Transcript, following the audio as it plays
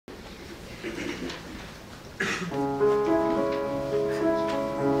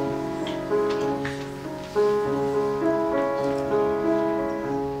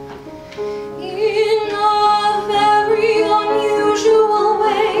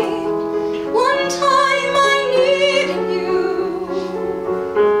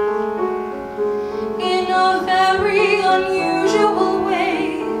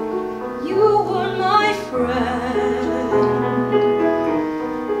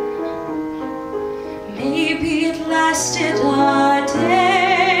Maybe it lasted a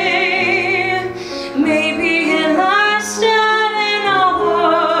day, maybe it lasted an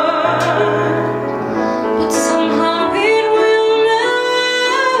hour, but somehow it will never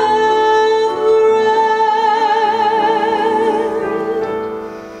end.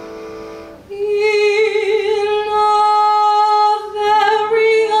 In a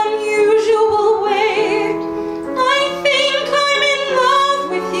very unusual way, I think I'm in love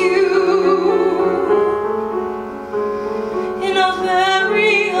with you. In a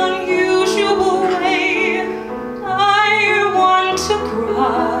very unusual way, I want to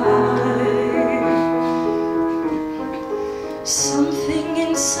cry. Something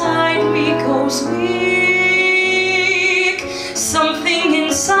inside me goes weak. Something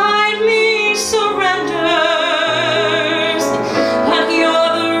inside me surrenders. But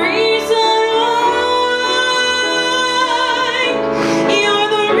you're the reason why. You're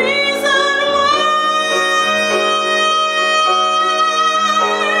the reason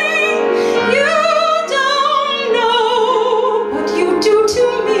you don't know what you do to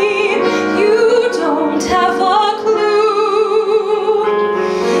me. You don't have a clue.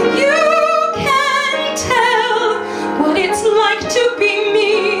 You can't tell what it's like to be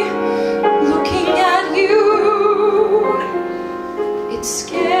me looking at you. It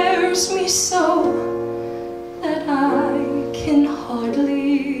scares me so that I can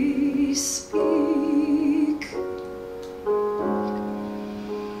hardly speak.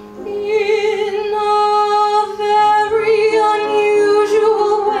 In a very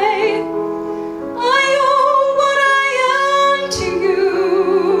unusual way, I owe what I am to you.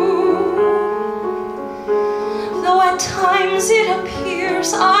 Though at times it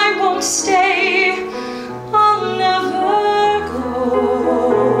appears I won't stay, I'll never go.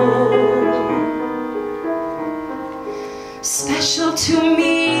 Special to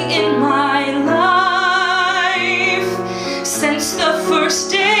me in my life since the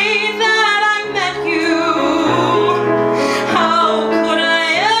first day that I met you. How could I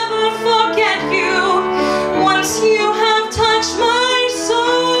ever forget you once you have touched my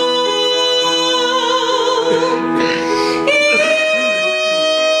soul? In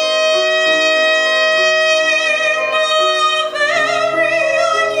a very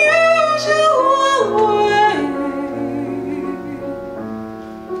unusual way,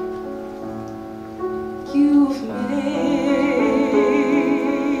 you've made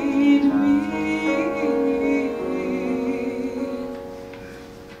me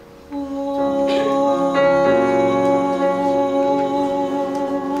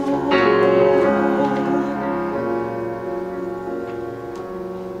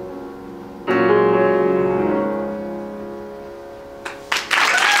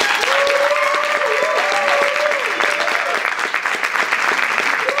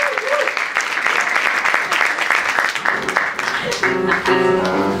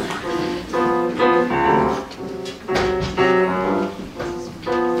whole.